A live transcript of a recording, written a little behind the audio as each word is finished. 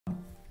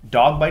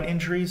Dog bite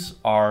injuries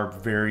are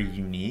very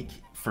unique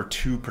for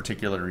two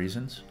particular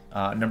reasons.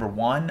 Number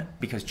one,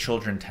 because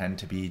children tend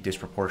to be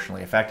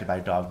disproportionately affected by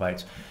dog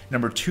bites.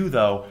 Number two,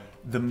 though,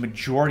 the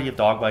majority of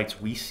dog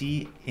bites we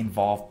see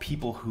involve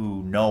people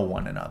who know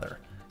one another.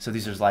 So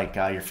these are like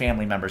your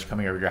family members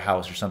coming over to your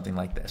house or something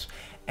like this.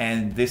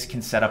 And this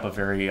can set up a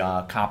very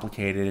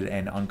complicated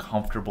and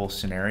uncomfortable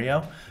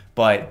scenario.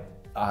 But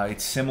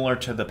it's similar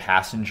to the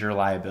passenger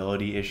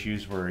liability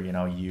issues where, you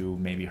know, you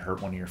maybe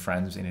hurt one of your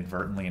friends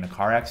inadvertently in a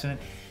car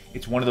accident.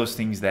 It's one of those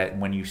things that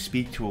when you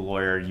speak to a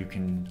lawyer, you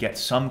can get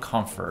some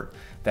comfort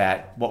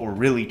that what we're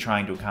really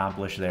trying to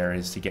accomplish there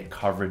is to get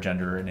coverage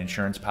under an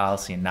insurance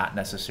policy and not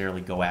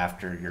necessarily go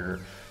after your,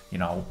 you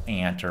know,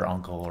 aunt or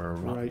uncle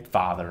or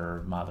father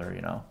or mother,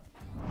 you know.